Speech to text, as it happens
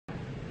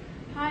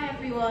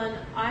everyone,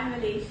 I'm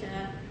Alyy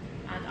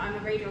and I'm a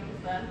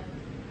radiographer.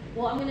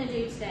 What I'm going to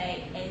do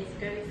today is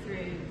go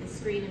through the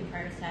screening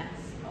process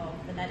of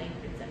the lead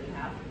aprons that we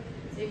have.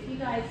 So if you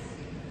guys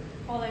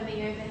follow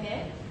me over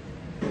here.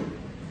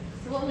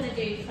 So what I'm going to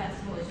do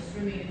first of all is just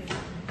remove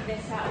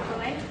this out of the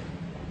way.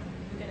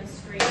 We're going to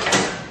screen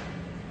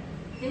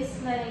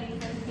this lead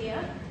apron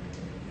here.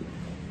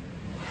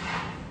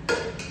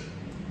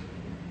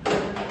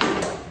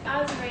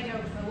 As a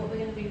radiographer, what we're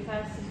going to do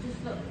first is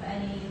just look for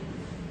any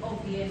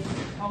obvious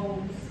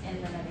holes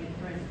in the lead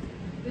apron.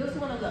 We also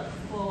want to look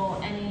for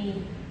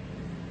any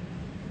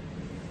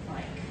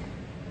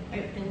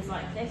openings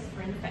like this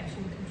for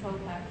infection control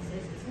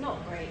purposes. It's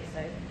not great,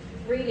 so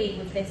really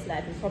with this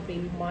lead we probably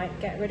might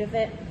get rid of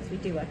it because we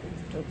do work in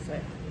hospitals, so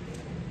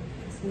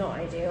it's not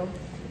ideal.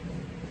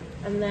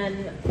 And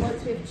then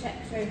once we've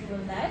checked over the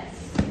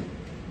leads, we're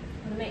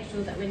going to make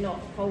sure that we're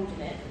not folding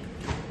it,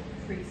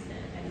 creasing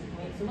it at any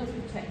point. So once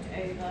we've checked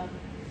it over,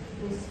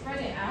 we'll spread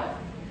it out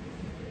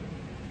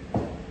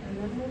and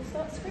then we'll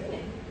start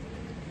screening.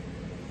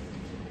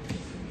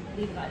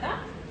 Leave it like that.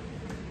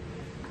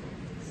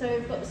 So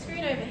we've got the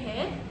screen over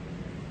here,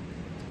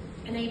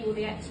 enable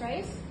the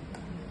x-rays,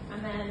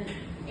 and then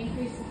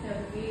increase the field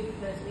of view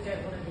because we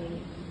don't want to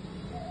be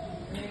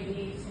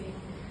radiating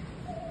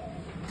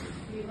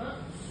too much.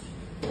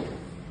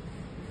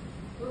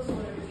 We also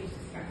want to reduce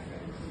the scatter a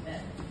little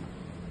bit.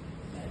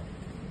 So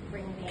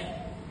bring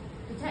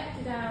the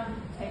detector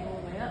down, table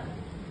all the way up,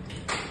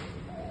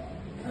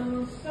 and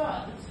we'll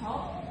start at the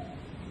top.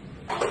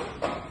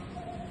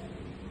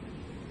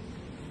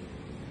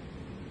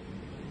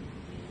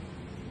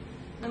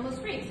 And we'll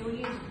screen, so we'll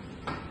use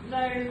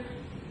low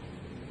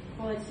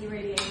quality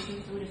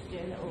radiation, so we'll just do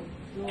a little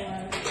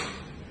fluoro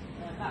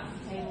back to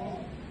the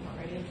table, not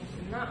really interested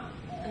in that.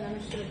 And then we're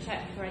just going to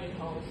check for any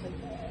holes. So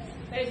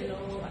those are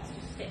normal, that's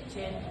just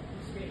stitching.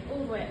 We'll screen all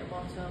the way at the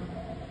bottom,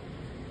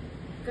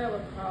 go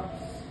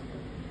across,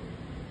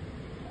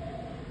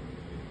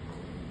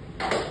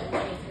 and go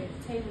through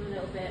the table a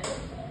little bit.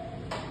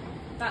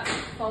 That's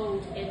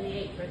fold in the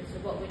apron, so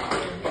what we'd do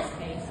in this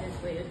case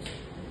is we would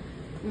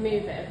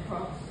move it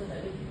across so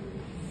that we can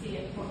see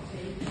it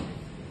properly.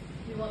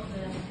 We want the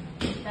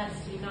leads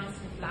to be nice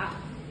and flat.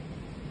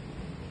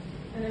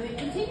 And then we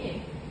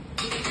continue.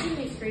 You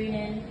continue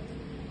screening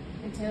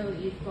until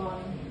you've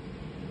gone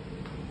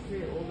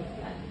through all of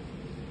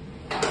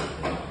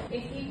them.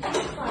 If you do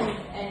find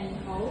any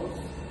holes,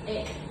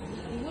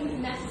 you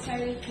wouldn't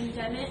necessarily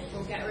condemn it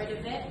or get rid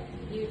of it.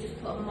 You would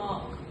just put a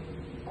mark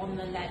on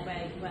the lead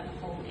where the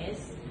hole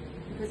is.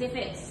 Because if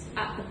it's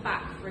at the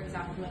back, for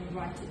example, and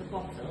right at the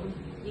bottom,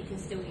 you can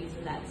still use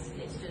the leads.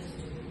 It's just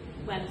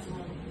when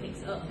someone picks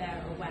it up,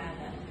 they're aware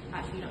that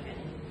actually you're not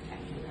getting any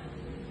protection there.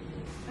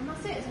 And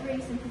that's it. It's a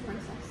really simple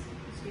process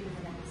of screening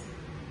the leads.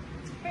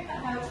 Hope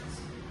that helped.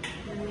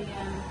 Then we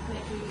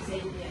make sure you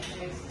save the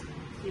x-rays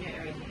so you don't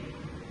irradiate.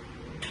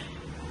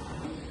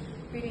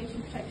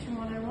 Radiation protection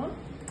 101.